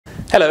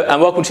Hello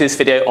and welcome to this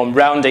video on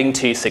rounding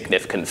to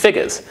significant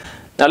figures.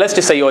 Now let's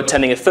just say you're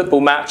attending a football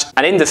match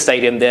and in the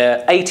stadium there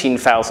are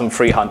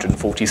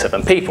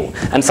 18,347 people,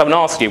 and someone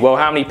asks you, well,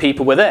 how many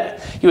people were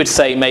there? You would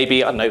say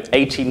maybe, I don't know,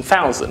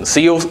 18,000. So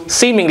you're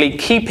seemingly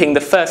keeping the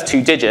first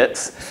two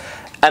digits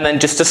and then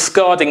just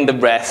discarding the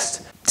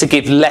rest to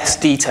give less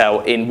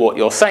detail in what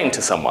you're saying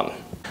to someone.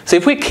 So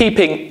if we're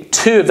keeping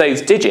two of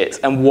those digits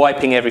and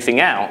wiping everything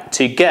out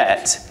to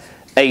get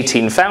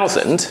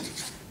 18,000,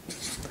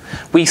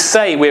 we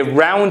say we're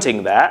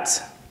rounding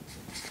that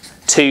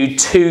to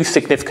two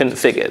significant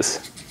figures.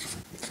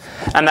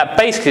 And that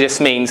basically just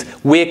means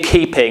we're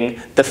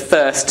keeping the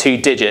first two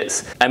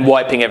digits and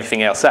wiping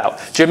everything else out.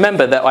 Do you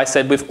remember that I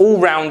said with all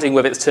rounding,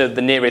 whether it's to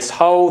the nearest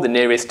whole, the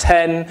nearest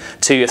 10,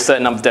 to a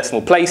certain number of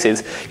decimal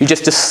places, you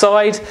just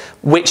decide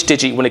which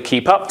digit you want to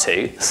keep up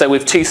to. So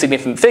with two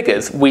significant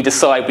figures, we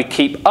decide we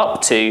keep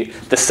up to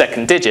the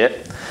second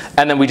digit,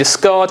 and then we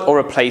discard or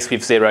replace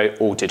with 0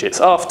 all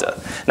digits after.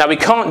 Now we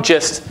can't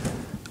just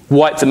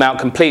wipe them out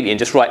completely and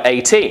just write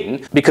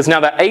 18, because now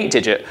that 8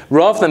 digit,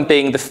 rather than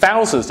being the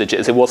thousands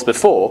digit as it was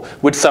before,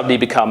 would suddenly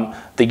become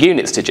the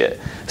units digit.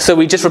 So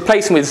we just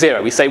replace them with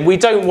 0. We say we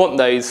don't want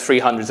those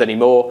 300s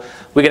anymore.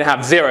 We're going to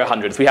have 0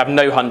 hundreds. We have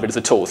no hundreds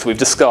at all, so we've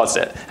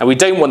discarded it. And we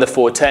don't want the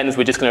 4 10s.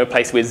 We're just going to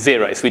replace it with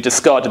 0. So we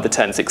discarded the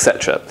 10s,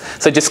 etc.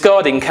 So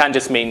discarding can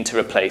just mean to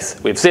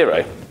replace with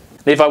 0.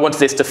 If I wanted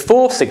this to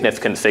 4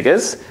 significant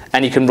figures,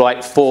 and you can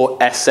write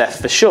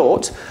 4SF for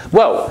short,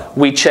 well,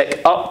 we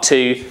check up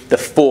to the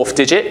 4th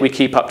digit, we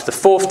keep up to the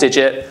 4th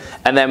digit,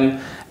 and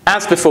then,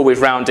 as before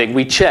with rounding,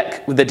 we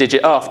check with the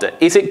digit after.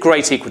 Is it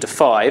greater or equal to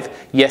 5?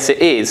 Yes, it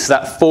is. So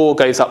that 4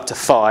 goes up to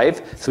 5.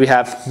 So we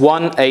have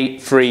 1,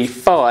 8, 3,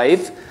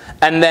 5,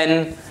 and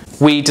then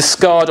we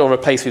discard or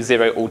replace with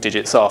 0 all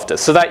digits after.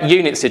 So that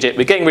units digit,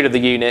 we're getting rid of the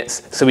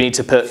units, so we need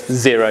to put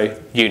 0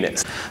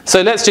 units.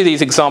 So let's do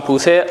these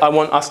examples here. I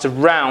want us to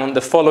round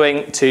the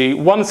following to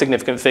 1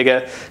 significant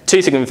figure,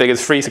 2 significant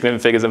figures, 3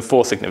 significant figures, and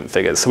 4 significant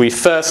figures. So we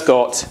first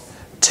got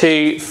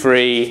 2,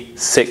 3,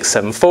 6,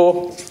 7,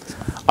 4.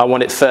 I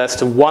want it first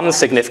to 1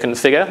 significant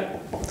figure.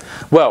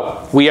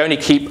 Well, we only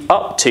keep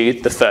up to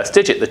the first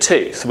digit, the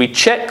 2. So we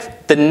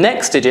check the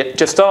next digit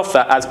just after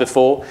that, as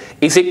before.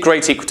 Is it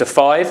greater or equal to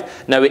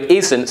 5? No, it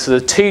isn't, so the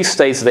 2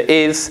 stays as it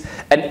is,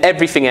 and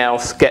everything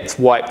else gets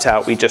wiped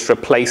out. We just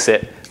replace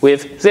it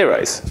with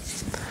zeros.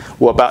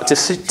 What about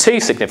just 2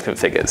 significant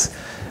figures?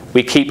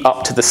 We keep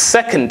up to the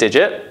second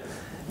digit,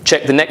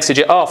 check the next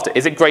digit after.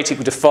 Is it greater or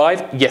equal to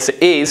 5? Yes,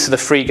 it is, so the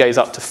 3 goes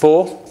up to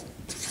 4.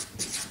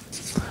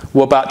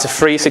 What about to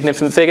 3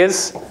 significant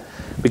figures?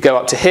 We go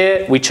up to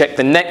here, we check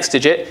the next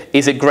digit.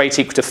 Is it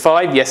greater or equal to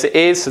 5? Yes, it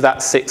is, so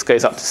that 6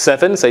 goes up to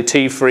 7. So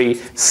 2, 3,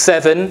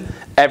 7.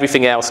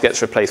 Everything else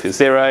gets replaced with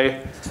 0.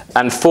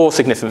 And 4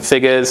 significant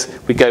figures,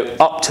 we go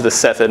up to the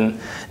 7.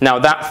 Now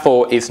that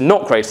 4 is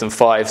not greater than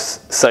 5,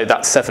 so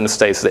that 7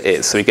 stays as it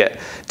is. So we get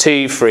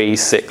 2, 3,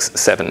 6,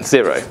 7,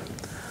 0.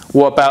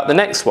 What about the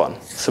next one?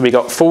 So we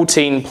got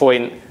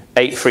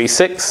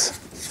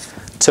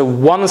 14.836 to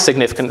 1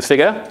 significant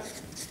figure.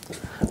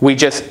 We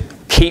just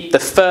keep the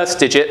first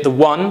digit, the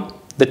 1,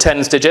 the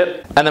tens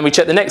digit, and then we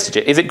check the next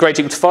digit. Is it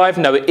greater or equal to 5?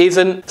 No, it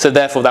isn't, so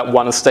therefore that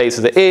 1 stays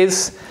as it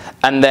is,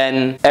 and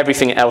then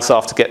everything else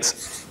after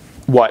gets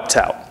wiped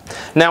out.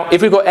 Now,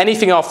 if we've got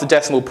anything after the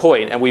decimal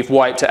point and we've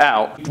wiped it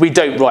out, we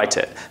don't write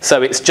it,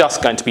 so it's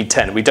just going to be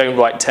 10. We don't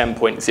write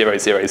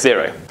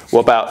 10.000.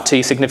 What about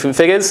 2 significant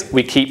figures?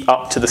 We keep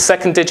up to the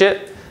second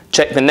digit,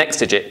 check the next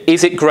digit.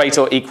 Is it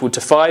greater or equal to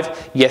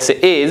 5? Yes,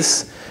 it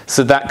is,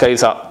 so that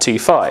goes up to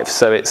 5,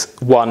 so it's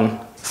 1,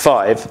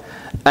 5.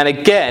 And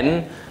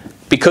again,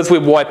 because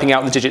we're wiping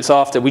out the digits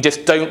after, we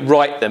just don't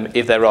write them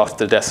if they're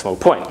after the decimal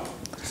point.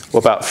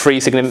 What about 3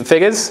 significant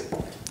figures?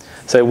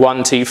 So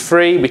 1, 2,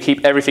 3, we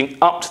keep everything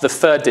up to the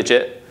third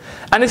digit.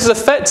 And this is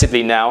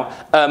effectively now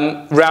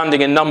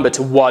rounding a number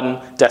to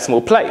 1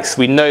 decimal place.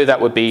 We know that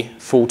would be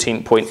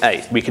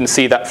 14.8. We can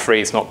see that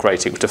 3 is not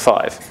greater or equal to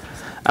 5.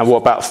 And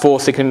what about 4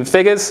 significant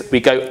figures? We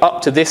go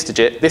up to this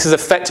digit. This is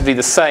effectively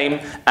the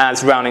same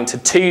as rounding to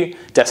 2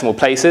 decimal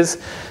places.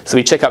 So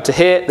we check up to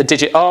here. The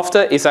digit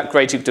after, is that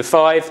greater or equal to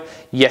 5?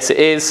 Yes, it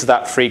is. So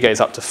that 3 goes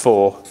up to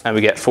 4, and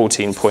we get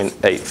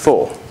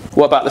 14.84.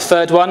 What about the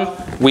third one?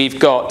 We've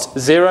got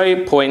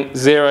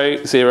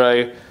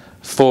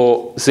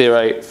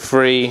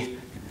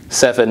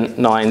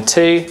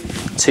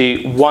 0.004037792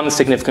 to 1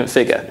 significant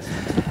figure.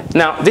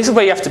 Now, this is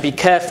where you have to be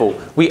careful.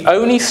 We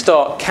only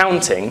start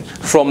counting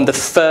from the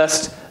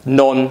first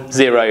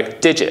non-zero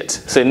digit.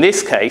 So in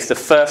this case, the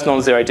first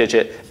non-zero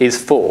digit is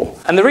 4.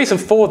 And the reason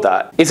for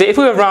that is that if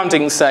we were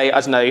rounding, say, I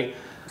don't know,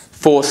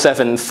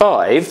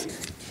 475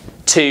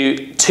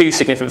 to 2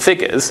 significant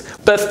figures,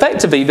 but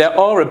effectively there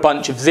are a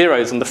bunch of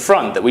zeros on the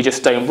front that we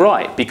just don't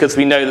write, because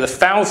we know that the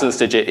thousands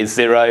digit is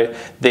 0,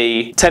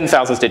 the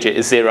 10,000s digit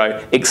is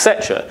 0,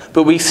 etc.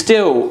 But we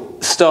still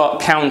start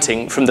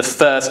counting from the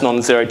first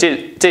non-zero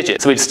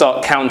digit, so we'd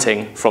start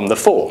counting from the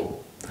 4.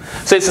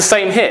 So it's the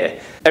same here.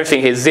 Everything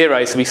here is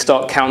 0, so we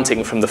start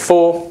counting from the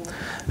 4.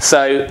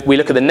 So we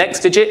look at the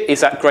next digit.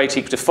 Is that greater or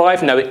equal to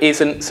 5? No, it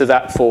isn't, so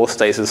that 4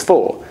 stays as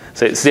 4.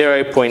 So it's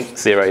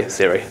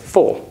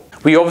 0.004.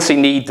 We obviously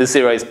need the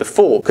zeros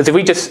before, because if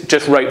we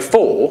just wrote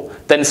 4,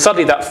 then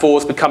suddenly that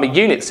 4's become a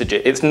units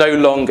digit. It's no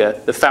longer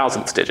the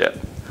thousandths digit.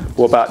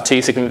 What about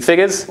two significant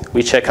figures?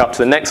 We check up to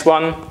the next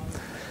one.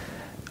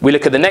 We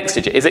look at the next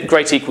digit. Is it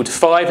greater or equal to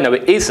 5? No,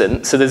 it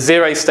isn't. So the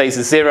 0 stays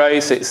as 0,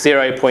 so it's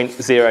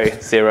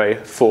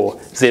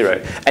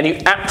 0.0040. And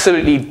you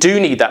absolutely do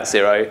need that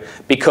 0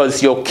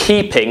 because you're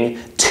keeping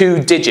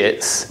two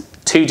digits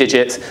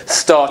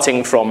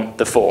starting from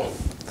the 4.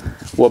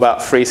 What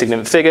about three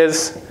significant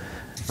figures?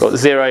 Got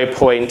 0.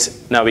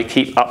 Now we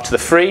keep up to the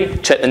 3.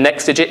 Check the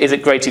next digit. Is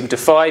it greater or equal to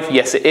 5?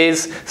 Yes, it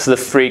is. So the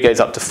 3 goes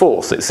up to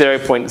 4. So it's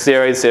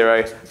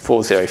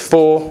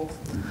 0.00404.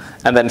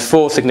 And then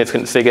four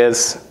significant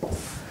figures.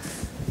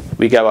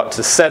 We go up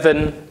to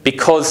 7.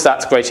 Because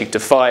that's greater or equal to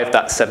 5,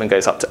 that 7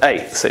 goes up to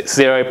 8. So it's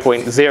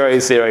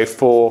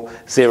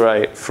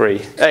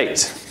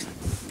 0.004038.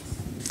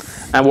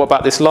 And what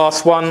about this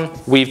last one?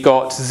 We've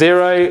got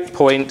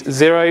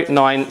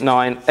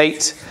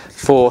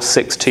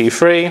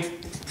 0.09984623.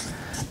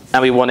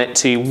 And we want it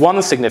to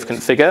one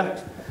significant figure.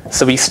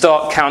 So we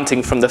start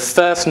counting from the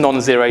first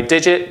non-zero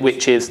digit,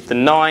 which is the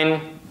 9.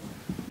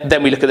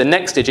 Then we look at the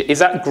next digit. Is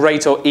that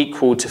greater or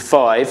equal to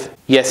 5?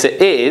 Yes,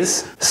 it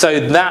is. So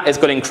that is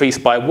going to increase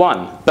by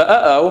 1.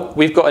 But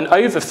we've got an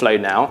overflow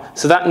now.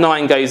 So that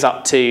 9 goes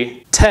up to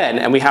 10,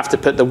 and we have to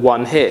put the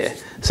 1 here.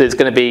 So it's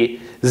going to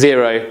be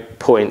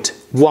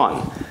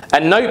 0.1.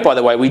 And note, by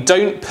the way, we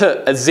don't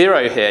put a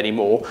 0 here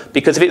anymore,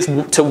 because if it's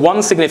to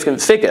one significant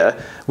figure,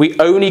 we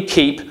only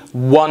keep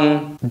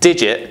one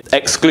digit,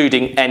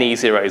 excluding any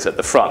zeros at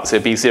the front. So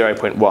it'd be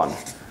 0.1.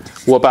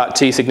 What about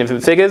two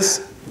significant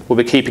figures? We'll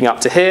be keeping up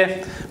to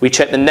here. We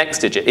check the next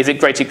digit. Is it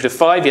greater or equal to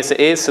 5? Yes,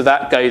 it is. So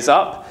that goes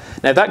up.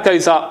 Now, that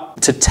goes up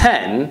to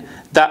 10.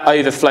 That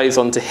overflows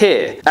onto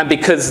here. And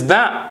because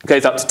that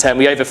goes up to 10,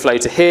 we overflow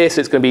to here, so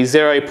it's going to be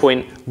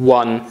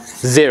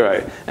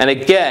 0.10. And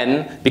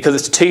again, because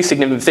it's two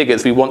significant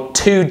figures, we want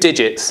two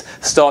digits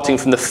starting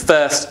from the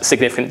first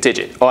significant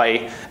digit,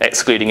 i.e.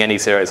 excluding any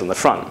zeros on the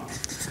front.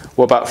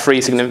 What about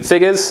three significant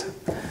figures?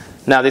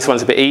 Now this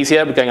one's a bit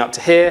easier. We're going up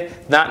to here.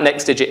 That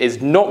next digit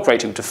is not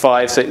greater or equal to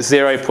 5, so it's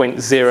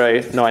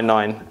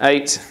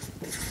 0.0998.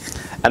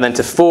 And then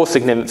to four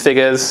significant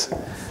figures,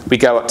 we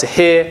go up to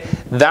here.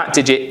 That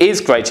digit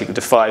is greater or equal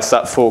to 5, so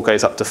that 4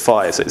 goes up to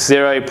 5. So it's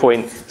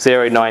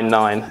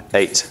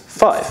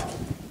 0.09985.